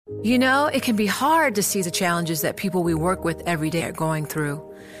You know, it can be hard to see the challenges that people we work with every day are going through.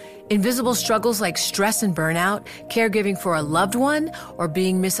 Invisible struggles like stress and burnout, caregiving for a loved one, or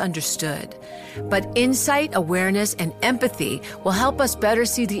being misunderstood. But insight, awareness, and empathy will help us better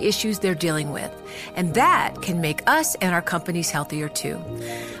see the issues they're dealing with. And that can make us and our companies healthier too.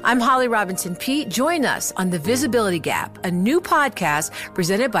 I'm Holly Robinson Peete. Join us on The Visibility Gap, a new podcast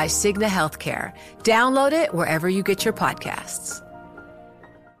presented by Cigna Healthcare. Download it wherever you get your podcasts.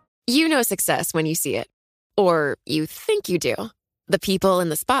 You know success when you see it. Or you think you do. The people in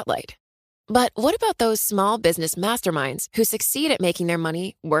the spotlight. But what about those small business masterminds who succeed at making their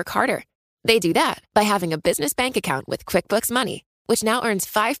money work harder? They do that by having a business bank account with QuickBooks Money, which now earns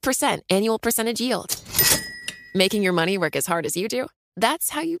 5% annual percentage yield. Making your money work as hard as you do?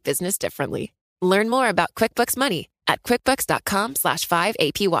 That's how you business differently. Learn more about QuickBooks Money at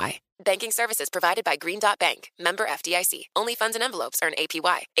quickbooks.com/5APY. Banking services provided by Green Dot Bank. Member FDIC. Only funds and envelopes earn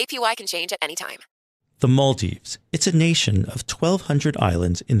APY. APY can change at any time. The Maldives. It's a nation of 1,200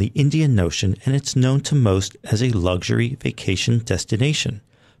 islands in the Indian Ocean, and it's known to most as a luxury vacation destination.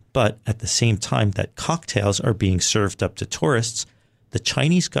 But at the same time that cocktails are being served up to tourists, the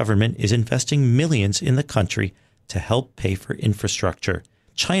Chinese government is investing millions in the country to help pay for infrastructure.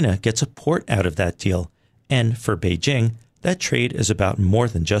 China gets a port out of that deal. And for Beijing, that trade is about more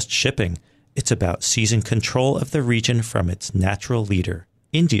than just shipping. It's about seizing control of the region from its natural leader,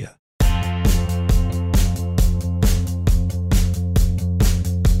 India.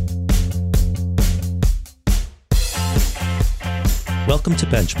 Welcome to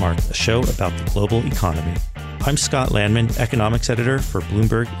Benchmark, a show about the global economy. I'm Scott Landman, economics editor for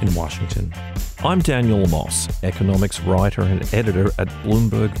Bloomberg in Washington. I'm Daniel Moss, economics writer and editor at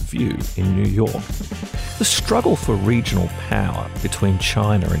Bloomberg View in New York. The struggle for regional power between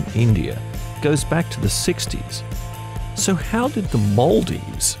China and India goes back to the 60s. So how did the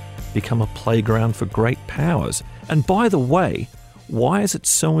Maldives become a playground for great powers? And by the way, why is it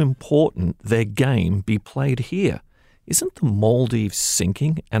so important their game be played here? Isn't the Maldives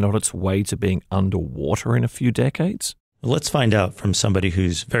sinking and on its way to being underwater in a few decades? Well, let's find out from somebody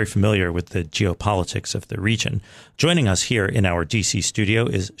who's very familiar with the geopolitics of the region. Joining us here in our DC studio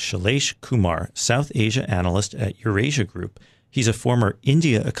is Shailesh Kumar, South Asia analyst at Eurasia Group. He's a former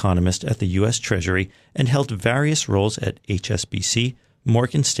India economist at the U.S. Treasury and held various roles at HSBC,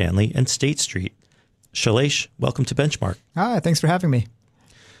 Morgan Stanley, and State Street. Shailesh, welcome to Benchmark. Hi, thanks for having me.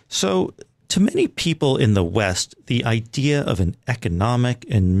 So, to many people in the West, the idea of an economic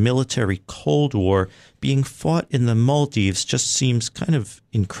and military Cold War being fought in the Maldives just seems kind of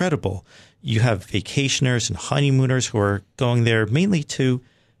incredible. You have vacationers and honeymooners who are going there mainly to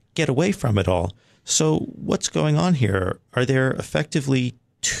get away from it all. So what's going on here? Are there effectively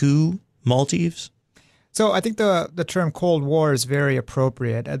two Maldives? So I think the term Cold War is very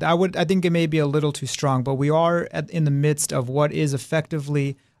appropriate. I think it may be a little too strong, but we are in the midst of what is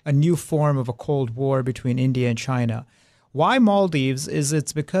effectively a new form of a Cold War between India and China. Why Maldives is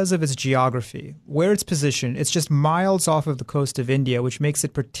it's because of its geography. Where it's positioned, it's just miles off of the coast of India, which makes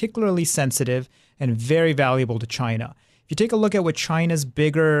it particularly sensitive and very valuable to China. If you take a look at what China's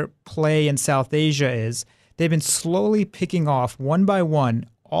bigger play in South Asia is, they've been slowly picking off one by one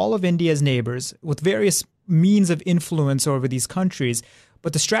all of India's neighbors with various means of influence over these countries.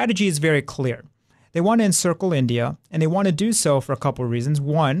 But the strategy is very clear. They want to encircle India, and they want to do so for a couple of reasons.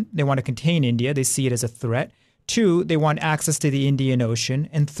 One, they want to contain India. They see it as a threat. Two, they want access to the Indian Ocean.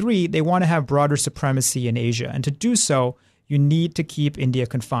 And three, they want to have broader supremacy in Asia. And to do so, you need to keep India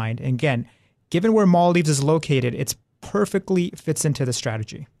confined. And again, given where Maldives is located, it perfectly fits into the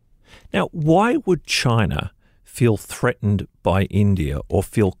strategy. Now, why would China feel threatened by India or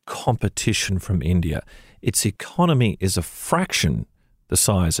feel competition from India? Its economy is a fraction the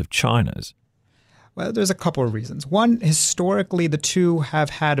size of China's. Well, there's a couple of reasons. One, historically, the two have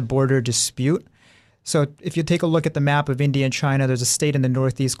had a border dispute. So if you take a look at the map of India and China, there's a state in the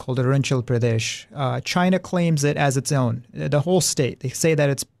northeast called Arunachal Pradesh. China claims it as its own, the whole state. They say that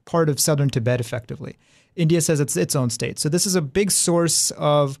it's part of southern Tibet, effectively. India says it's its own state. So this is a big source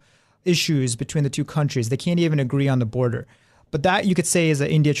of issues between the two countries. They can't even agree on the border. But that, you could say, is an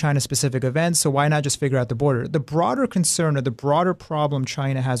India-China specific event, so why not just figure out the border? The broader concern or the broader problem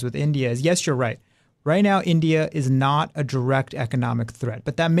China has with India is, yes, you're right. Right now, India is not a direct economic threat,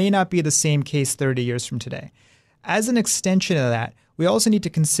 but that may not be the same case 30 years from today. As an extension of that, we also need to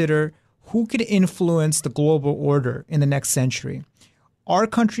consider who could influence the global order in the next century. Are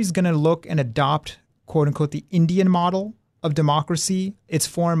countries going to look and adopt, quote unquote, the Indian model of democracy, its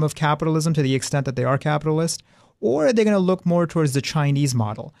form of capitalism to the extent that they are capitalist, or are they going to look more towards the Chinese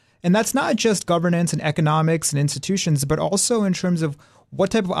model? And that's not just governance and economics and institutions, but also in terms of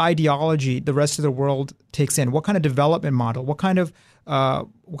what type of ideology the rest of the world takes in, what kind of development model, what kind of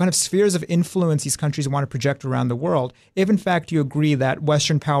spheres of influence these countries want to project around the world, if in fact you agree that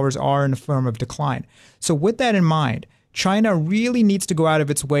Western powers are in a form of decline. So with that in mind, China really needs to go out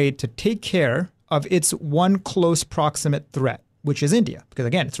of its way to take care of its one close proximate threat, which is India, because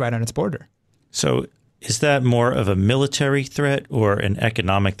again, it's right on its border. So is that more of a military threat or an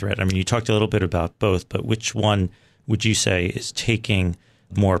economic threat? I mean, you talked a little bit about both, but which one would you say is taking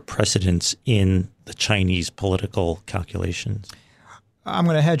more precedence in the Chinese political calculations? I'm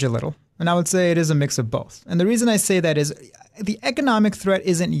going to hedge a little, and I would say it is a mix of both. And the reason I say that is the economic threat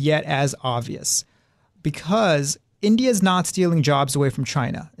isn't yet as obvious because India is not stealing jobs away from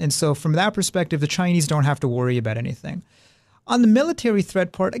China. And so from that perspective, the Chinese don't have to worry about anything. On the military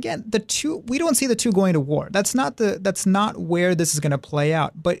threat part, again, we don't see the two going to war. That's not where this is going to play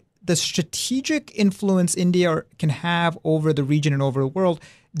out. But the strategic influence India can have over the region and over the world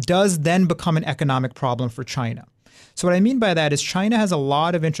does then become an economic problem for China. So what I mean by that is China has a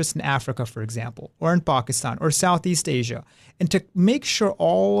lot of interest in Africa, for example, or in Pakistan, or Southeast Asia. And to make sure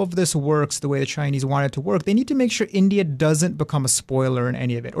all of this works the way the Chinese want it to work, they need to make sure India doesn't become a spoiler in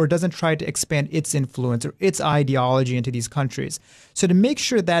any of it, or doesn't try to expand its influence or its ideology into these countries. So to make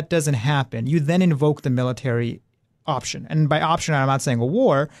sure that doesn't happen, you then invoke the military option. And by option, I'm not saying a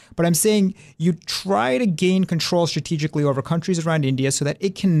war, but I'm saying you try to gain control strategically over countries around India so that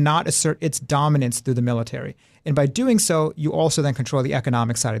it cannot assert its dominance through the military. And by doing so, you also then control the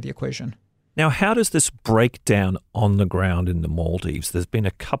economic side of the equation. Now, how does this break down on the ground in the Maldives? There's been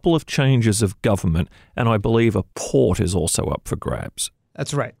a couple of changes of government, and I believe a port is also up for grabs.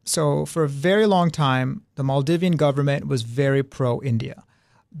 That's right. So for a very long time, the Maldivian government was very pro-India.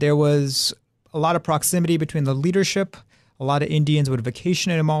 There was a lot of proximity between the leadership. A lot of Indians would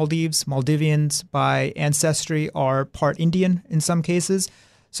vacation in the Maldives. Maldivians, by ancestry, are part Indian in some cases.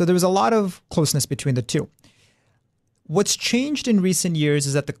 So there was a lot of closeness between the two. What's changed in recent years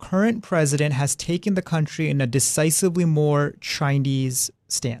is that the current president has taken the country in a decisively more Chinese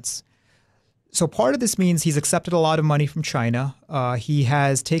stance. So part of this means he's accepted a lot of money from China. He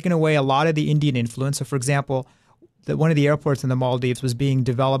has taken away a lot of the Indian influence. So, for example, one of the airports in the Maldives was being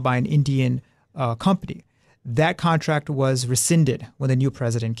developed by an Indian company. That contract was rescinded when the new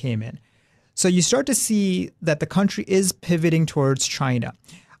president came in. So you start to see that the country is pivoting towards China.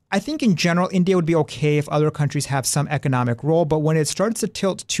 I think in general, India would be okay if other countries have some economic role, but when it starts to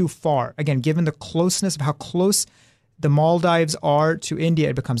tilt too far, again, given the closeness of how close the Maldives are to India,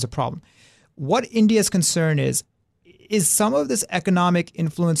 it becomes a problem. What India's concern is some of this economic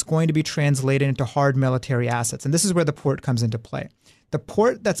influence going to be translated into hard military assets? And this is where the port comes into play. The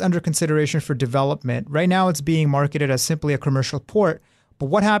port that's under consideration for development, right now it's being marketed as simply a commercial port, but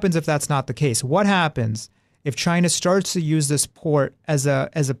what happens if that's not the case? What happens if China starts to use this port as a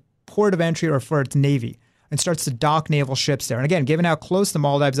port of entry or for its navy and starts to dock naval ships there? And again, given how close the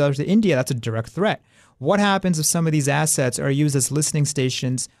Maldives are to India, that's a direct threat. What happens if some of these assets are used as listening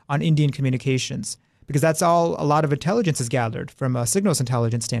stations on Indian communications? Because that's all a lot of intelligence is gathered from a signals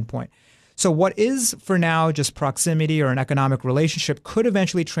intelligence standpoint. So what is for now just proximity or an economic relationship could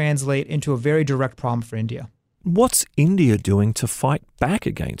eventually translate into a very direct problem for India. What's India doing to fight back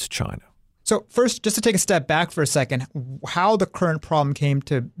against China? So first, just to take a step back for a second, how the current problem came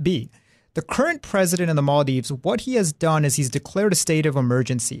to be. The current president of the Maldives, what he has done is he's declared a state of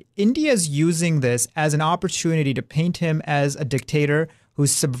emergency. India is using this as an opportunity to paint him as a dictator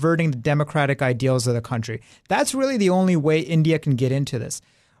who's subverting the democratic ideals of the country. That's really the only way India can get into this.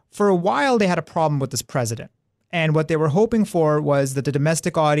 For a while, they had a problem with this president. And what they were hoping for was that the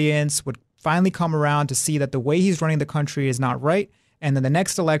domestic audience would finally come around to see that the way he's running the country is not right. And then the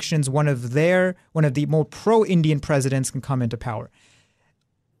next elections, one of the more pro-Indian presidents can come into power.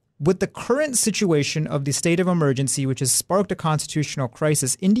 With the current situation of the state of emergency, which has sparked a constitutional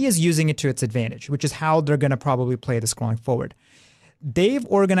crisis, India is using it to its advantage, which is how they're going to probably play this going forward. They've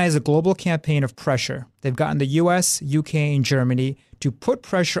organized a global campaign of pressure. They've gotten the US, UK, and Germany to put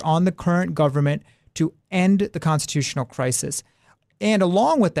pressure on the current government to end the constitutional crisis. And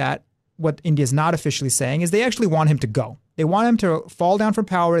along with that, what India is not officially saying is they actually want him to go. They want him to fall down from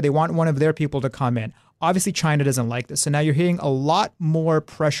power. They want one of their people to come in. Obviously, China doesn't like this. So now you're hearing a lot more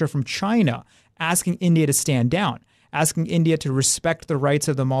pressure from China asking India to stand down, asking India to respect the rights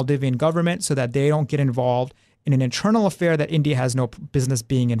of the Maldivian government so that they don't get involved in an internal affair that India has no business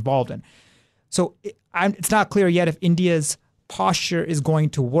being involved in. So it's not clear yet if India's posture is going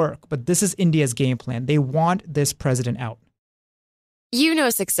to work, but this is India's game plan. They want this president out. You know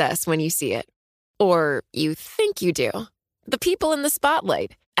success when you see it. Or you think you do. The people in the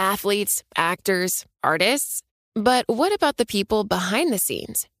spotlight. Athletes, actors, artists. But what about the people behind the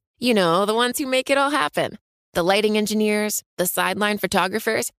scenes? You know, the ones who make it all happen. The lighting engineers, the sideline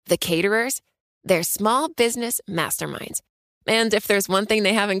photographers, the caterers. They're small business masterminds. And if there's one thing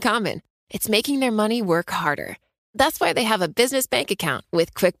they have in common, it's making their money work harder. That's why they have a business bank account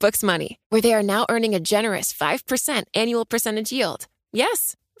with QuickBooks Money, where they are now earning a generous 5% annual percentage yield.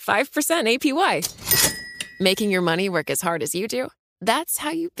 Yes, 5% APY. Making your money work as hard as you do? That's how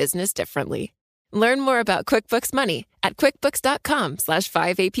you business differently. Learn more about QuickBooks Money at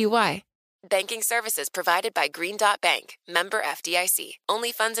quickbooks.com/5APY. Banking services provided by Green Dot Bank, member FDIC.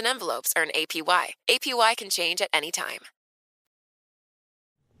 Only funds and envelopes earn APY. APY can change at any time.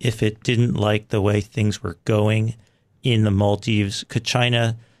 If it didn't like the way things were going in the Maldives, could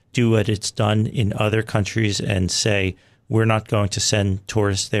China do what it's done in other countries and say, we're not going to send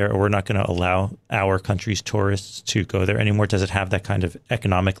tourists there, or we're not going to allow our country's tourists to go there anymore? Does it have that kind of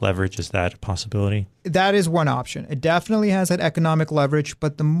economic leverage? Is that a possibility? That is one option. It definitely has that economic leverage,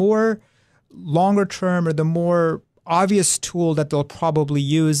 but the more longer term or the more obvious tool that they'll probably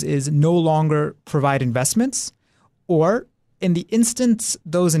use is no longer provide investments, or in the instance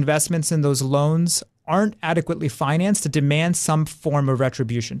those investments and those loans aren't adequately financed, to demand some form of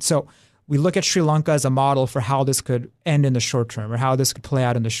retribution. So we look at Sri Lanka as a model for how this could end in the short term, or how this could play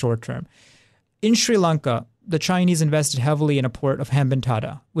out in the short term. In Sri Lanka, the Chinese invested heavily in a port of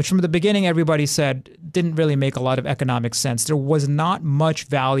Hambantota, which from the beginning everybody said didn't really make a lot of economic sense. There was not much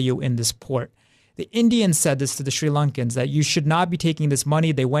value in this port. The Indians said this to the Sri Lankans, that you should not be taking this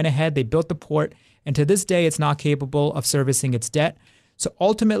money. They went ahead, they built the port, and to this day it's not capable of servicing its debt. So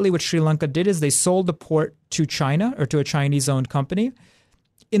ultimately what Sri Lanka did is they sold the port to China, or to a Chinese-owned company.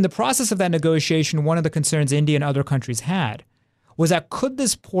 In the process of that negotiation, one of the concerns India and other countries had was that could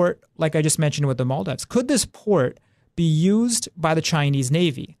this port, like I just mentioned with the Maldives, could this port be used by the Chinese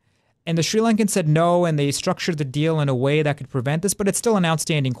Navy? And the Sri Lankans said no, and they structured the deal in a way that could prevent this, but it's still an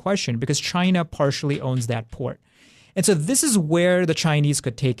outstanding question because China partially owns that port. And so this is where the Chinese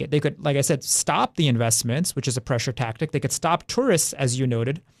could take it. They could, like I said, stop the investments, which is a pressure tactic. They could stop tourists, as you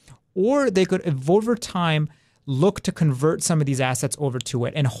noted, or they could, over time, look to convert some of these assets over to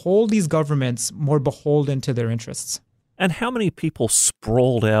it and hold these governments more beholden to their interests. And how many people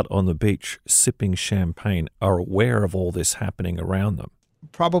sprawled out on the beach sipping champagne are aware of all this happening around them?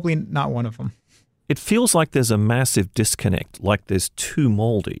 Probably not one of them. It feels like there's a massive disconnect, like there's two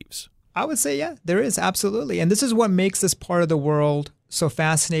Maldives. I would say, yeah, there is, absolutely. And this is what makes this part of the world so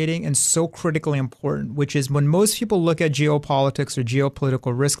fascinating and so critically important, which is when most people look at geopolitics or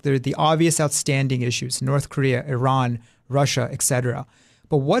geopolitical risk, there are the obvious outstanding issues, North Korea, Iran, Russia, etc.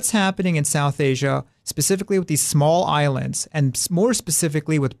 But what's happening in South Asia, specifically with these small islands, and more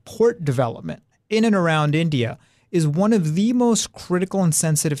specifically with port development in and around India, is one of the most critical and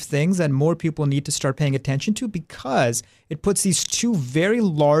sensitive things that more people need to start paying attention to, because it puts these two very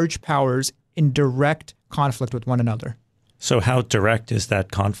large powers in direct conflict with one another. So how direct is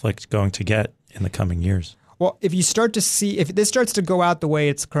that conflict going to get in the coming years? Well, if you start to see, if this starts to go out the way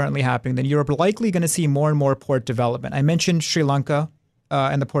it's currently happening, then you're likely going to see more and more port development. I mentioned Sri Lanka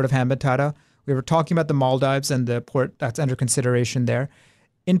and the port of Hambantota. We were talking about the Maldives and the port that's under consideration there.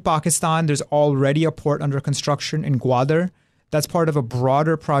 In Pakistan, there's already a port under construction in Gwadar. That's part of a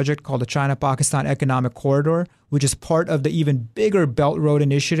broader project called the China-Pakistan Economic Corridor, which is part of the even bigger Belt Road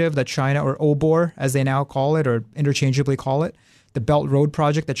Initiative that China, or OBOR, as they now call it, or interchangeably call it, the Belt Road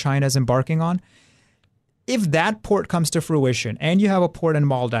project that China is embarking on. If that port comes to fruition, and you have a port in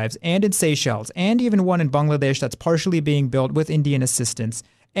Maldives and in Seychelles, and even one in Bangladesh that's partially being built with Indian assistance,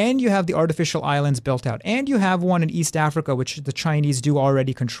 and you have the artificial islands built out, and you have one in East Africa, which the Chinese do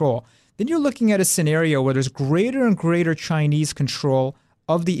already control, then you're looking at a scenario where there's greater and greater Chinese control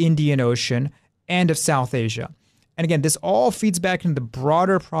of the Indian Ocean and of South Asia. And again, this all feeds back into the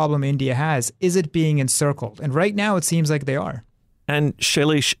broader problem India has. Is it being encircled? And right now it seems like they are. And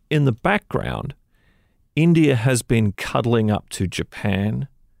Shailesh, in the background, India has been cuddling up to Japan,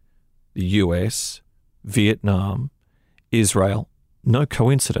 the US, Vietnam, Israel. No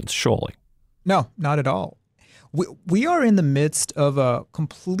coincidence, surely. No, not at all. We are in the midst of a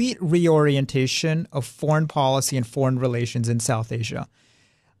complete reorientation of foreign policy and foreign relations in South Asia.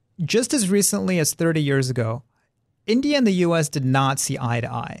 Just as recently as 30 years ago, India and the U.S. did not see eye to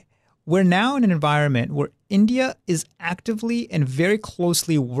eye. We're now in an environment where India is actively and very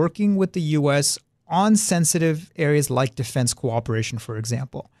closely working with the U.S. on sensitive areas like defense cooperation, for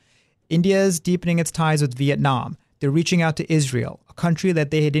example. India is deepening its ties with Vietnam. They're reaching out to Israel, a country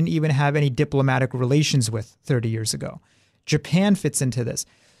that they didn't even have any diplomatic relations with 30 years ago. Japan fits into this.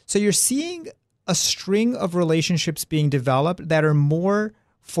 So you're seeing a string of relationships being developed that are more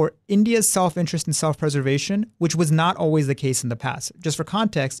for India's self-interest and self-preservation, which was not always the case in the past. Just for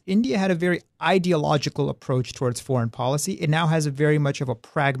context, India had a very ideological approach towards foreign policy. It now has a very much of a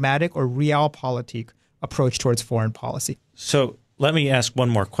pragmatic or realpolitik approach towards foreign policy. So let me ask one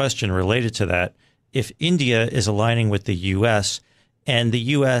more question related to that. If India is aligning with the U.S. and the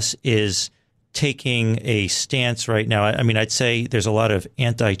U.S. is taking a stance right now, I mean, I'd say there's a lot of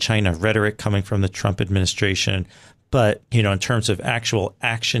anti-China rhetoric coming from the Trump administration. But, in terms of actual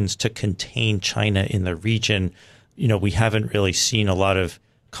actions to contain China in the region, we haven't really seen a lot of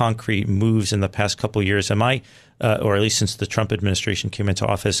concrete moves in the past couple of years. Am I, or at least since the Trump administration came into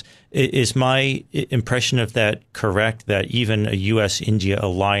office, is my impression of that correct, that even a U.S.-India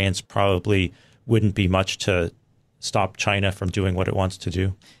alliance probably wouldn't be much to stop China from doing what it wants to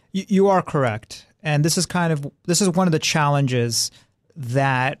do? You are correct. And this is one of the challenges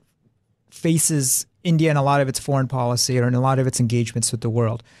that faces India in a lot of its foreign policy or in a lot of its engagements with the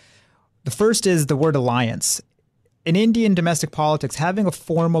world. The first is the word alliance. In Indian domestic politics, having a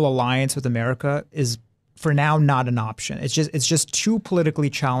formal alliance with America is for now not an option. It's just too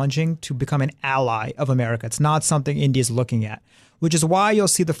politically challenging to become an ally of America. It's not something India is looking at, which is why you'll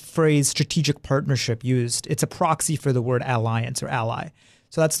see the phrase strategic partnership used. It's a proxy for the word alliance or ally.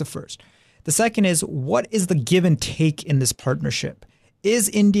 So that's the first. The second is, what is the give and take in this partnership? Is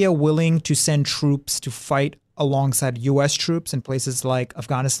India willing to send troops to fight alongside U.S. troops in places like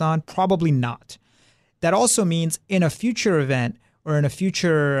Afghanistan? Probably not. That also means in a future event or in a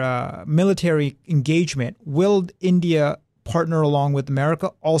future military engagement, will India partner along with America?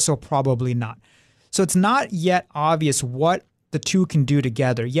 Also probably not. So it's not yet obvious what the two can do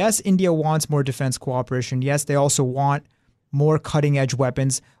together. Yes, India wants more defense cooperation. Yes, they also want more cutting-edge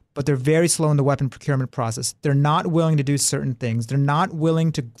weapons, but they're very slow in the weapon procurement process. They're not willing to do certain things. They're not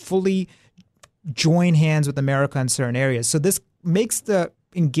willing to fully join hands with America in certain areas. So this makes the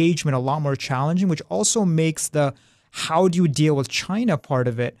engagement a lot more challenging, which also makes the how do you deal with China part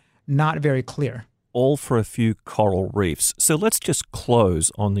of it not very clear. All for a few coral reefs. So let's just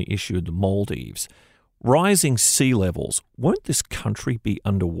close on the issue of the Maldives. Rising sea levels, won't this country be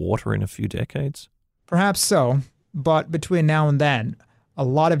underwater in a few decades? Perhaps so, but between now and then, a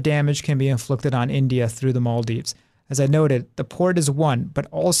lot of damage can be inflicted on India through the Maldives. As I noted, the port is one, but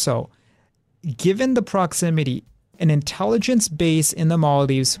also, given the proximity, an intelligence base in the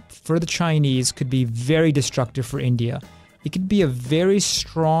Maldives for the Chinese could be very destructive for India. It could be a very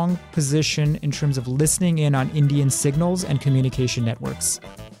strong position in terms of listening in on Indian signals and communication networks.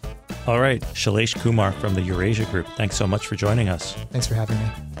 All right, Shailesh Kumar from the Eurasia Group, thanks so much for joining us. Thanks for having me.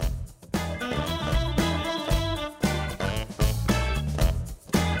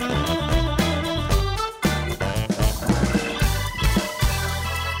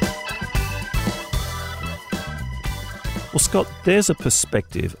 Well, Scott, there's a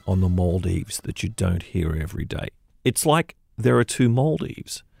perspective on the Maldives that you don't hear every day. It's like there are two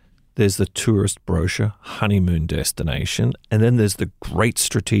Maldives. There's the tourist brochure, honeymoon destination, and then there's the great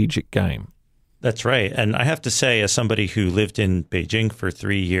strategic game. That's right. And I have to say, as somebody who lived in Beijing for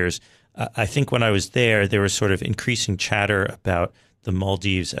 3 years, I think when I was there was sort of increasing chatter about the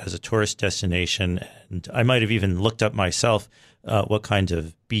Maldives as a tourist destination. And I might have even looked up myself what kind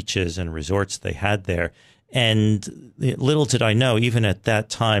of beaches and resorts they had there. And little did I know, even at that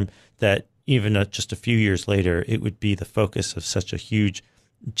time, that even just a few years later, it would be the focus of such a huge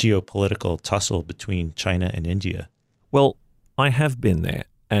geopolitical tussle between China and India. Well, I have been there.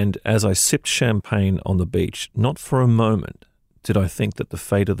 And as I sipped champagne on the beach, not for a moment did I think that the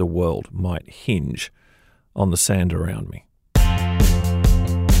fate of the world might hinge on the sand around me.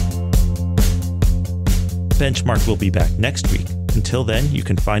 Benchmark will be back next week. Until then, you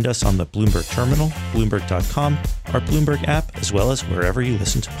can find us on the Bloomberg Terminal, Bloomberg.com, our Bloomberg app, as well as wherever you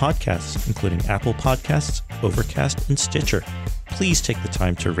listen to podcasts, including Apple Podcasts, Overcast, and Stitcher. Please take the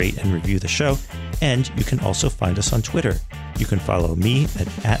time to rate and review the show, and you can also find us on Twitter. You can follow me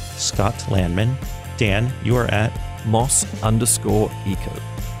at Scott Landman. Dan, you are at Moss_Eco.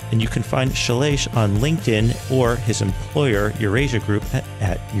 And you can find Shailesh on LinkedIn or his employer, Eurasia Group,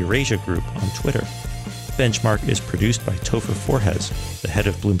 at Eurasia Group on Twitter. Benchmark is produced by Topher Forhez. The head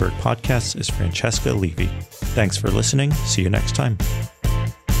of Bloomberg Podcasts is Francesca Levy. Thanks for listening. See you next time.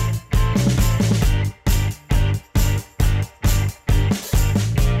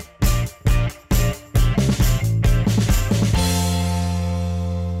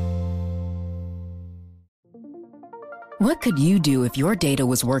 What could you do if your data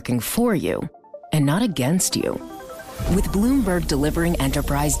was working for you and not against you? With Bloomberg delivering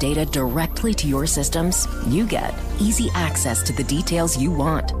enterprise data directly to your systems, you get easy access to the details you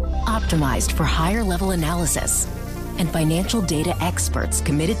want, optimized for higher level analysis, and financial data experts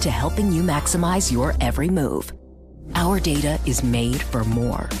committed to helping you maximize your every move. Our data is made for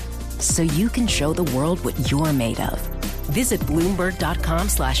more, so you can show the world what you're made of. Visit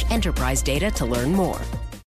Bloomberg.com/enterprise data to learn more.